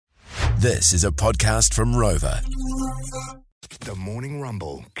This is a podcast from Rover. The Morning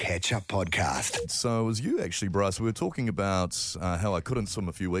Rumble Catch-Up Podcast. So it was you actually, Bryce. We were talking about how I couldn't swim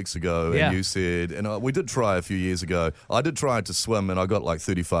a few weeks ago, Yeah. and you said, and we did try a few years ago. I did try to swim, and I got like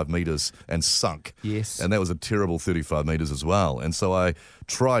 35 metres and sunk. Yes. And that was a terrible 35 metres as well. And so I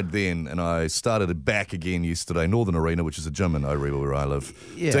tried then, and I started it back again yesterday. Northern Arena, which is a gym in Orewa where I live.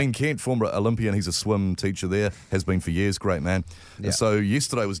 Yeah. Dean Kent, former Olympian, he's a swim teacher there, has been for years, great man. Yeah. And so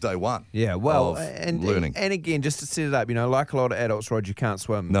yesterday was day one. Yeah, well, of learning. And again, just to set it up, like a lot of adults, Rod, you can't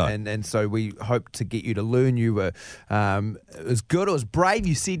swim. No. And so we hope to get you to learn. You were, it was good, it was brave.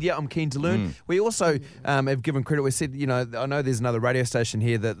 You said, yeah, I'm keen to learn. We also have given credit. We said, I know there's another radio station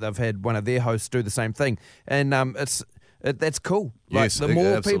here that they've had one of their hosts do the same thing. And that's cool. Yes, the more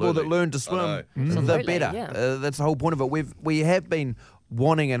absolutely. people that learn to swim, the better. Yeah. That's the whole point of it. We have been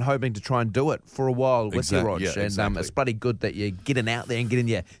wanting and hoping to try and do it for a while with you, Rog. Yeah, and exactly. it's bloody good that you're getting out there and getting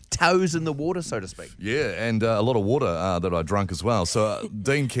your toes in the water, so to speak. Yeah, and a lot of water that I drank as well. So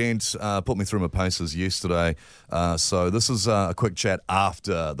Dean Kent put me through my paces yesterday. So this is a quick chat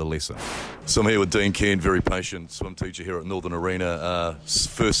after the lesson. So I'm here with Dean Kent, very patient swim teacher here at Northern Arena.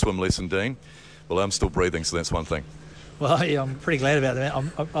 First swim lesson, Dean. Well, I'm still breathing, so that's one thing. Well, yeah, I'm pretty glad about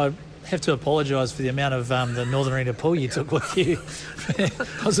that. I have to apologise for the amount of the Northern Arena pool you took with you.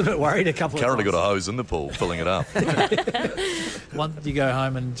 I was a bit worried a couple of Currently times. got a hose in the pool, filling it up. Once you go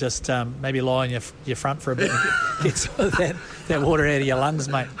home and just maybe lie on your front for a bit and get some of that water out of your lungs,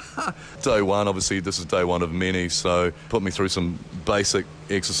 mate. Day one, obviously, this is day one of many, so put me through some basic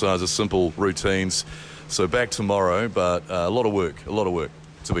exercises, simple routines. So back tomorrow, but a lot of work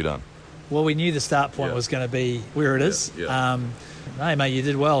to be done. Well, we knew the start point Yeah. was going to be where it is. Yeah. Hey, mate, you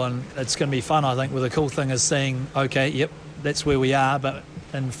did well, and it's going to be fun, I think. Well, the cool thing is seeing, okay, yep, that's where we are, but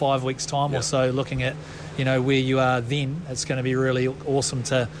in 5 weeks' time or so, looking at, where you are then, it's going to be really awesome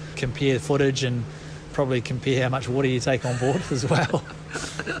to compare footage and probably compare how much water you take on board as well.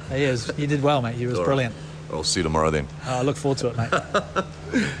 Yeah, you did well, mate. You was All right. brilliant. I'll see you tomorrow then. I look forward to it, mate.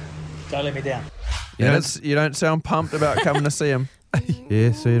 Don't let me down. You don't sound pumped about coming to see him.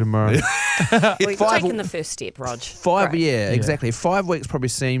 Yeah, see you tomorrow. We've taken the first step, Rog. Great. Yeah, exactly. 5 weeks probably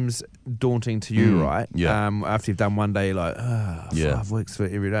seems daunting to you, right? Yeah. After you've done one day, you're like, 5 weeks for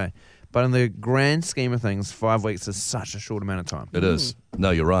every day. But in the grand scheme of things, 5 weeks is such a short amount of time. It is.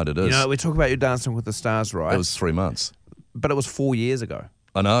 No, you're right, it is. We talk about you Dancing with the Stars, right? It was 3 months. But it was 4 years ago.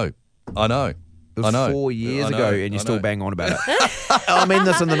 I know. It was 4 years ago, and you still bang on about it. I mean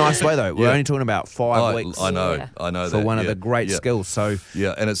this in the nice way, though. We're only talking about 5 weeks. I know. Yeah. I know for that. one of the great skills. So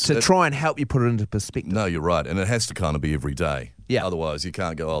and it's to try and help you put it into perspective. No, you're right, and it has to kind of be every day. Yeah. Otherwise, you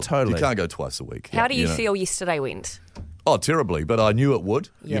can't go. Totally. You can't go twice a week. How do you feel yesterday went? Oh, terribly, but I knew it would.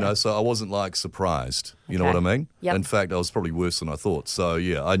 Yeah. So I wasn't like surprised. You know Okay. what I mean? Yep. In fact, I was probably worse than I thought. So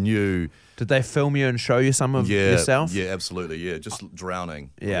yeah, I knew. Did they film you and show you some of yourself? Yeah, absolutely. Yeah, just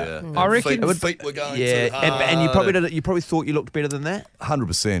drowning. Yeah. And I reckon- feet were going. Yeah, too hard. and you probably did it. You probably thought you looked better than that.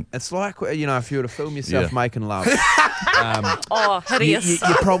 100%. It's like if you were to film yourself making love, Oh, hideous.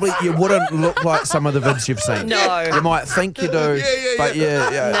 you wouldn't look like some of the vids you've seen. No. You might think you do, but you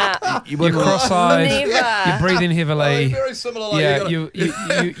Nah. you You're wouldn't. cross-eyed. Never. You're breathing heavily. Very similar. Like Yeah,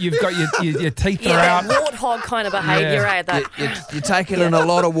 you've got your teeth are Yeah, out. that warthog kind of behaviour, Yeah. eh? That, You're taking in a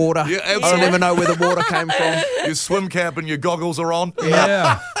lot of water. Yeah, I don't absolutely. even know where the water came from. Your swim cap and your goggles are on.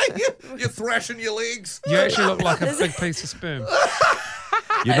 Yeah, You're thrashing your legs. you actually look like a big piece of sperm.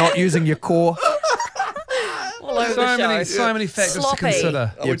 You're not using your core. all over the show. So many factors Sloppy. to consider.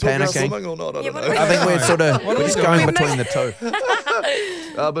 Are You're we talking about panicking. swimming or not? I don't but know. we- I think we're What are just we going doing? between the two.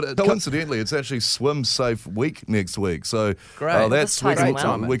 But coincidentally, it's actually Swim Safe Week next week. So Great. that's This ties we in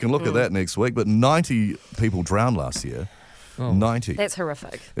can, well. we can look at that next week. But 90 people drowned last year. 90. That's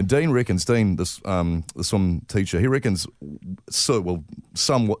horrific. And Dean, the swim teacher, he reckons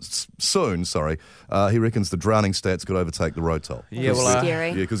somewhat soon, he reckons the drowning stats could overtake the road toll. Yeah, well, Scary.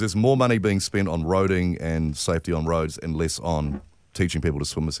 Yeah, because there's more money being spent on roading and safety on roads and less on teaching people to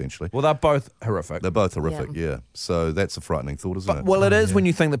swim, essentially. Well, they're both horrific. They're both horrific, yeah. So that's a frightening thought, isn't it? Well, it is when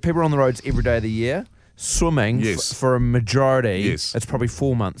you think that people are on the roads every day of the year. Swimming, Yes. for a majority, Yes. it's probably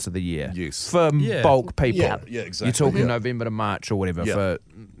 4 months of the year. Yes. For Yeah. bulk people. Yeah, exactly. You're talking Yeah. November to March or whatever Yeah. for,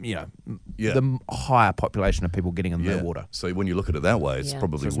 Yeah. the higher population of people getting in the water. So when you look at it that way, it's Yeah.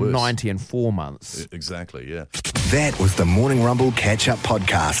 probably So it's worse. 90 in 4 months. Exactly, yeah. That was the Morning Rumble Catch-Up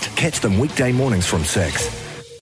Podcast. Catch them weekday mornings from 6.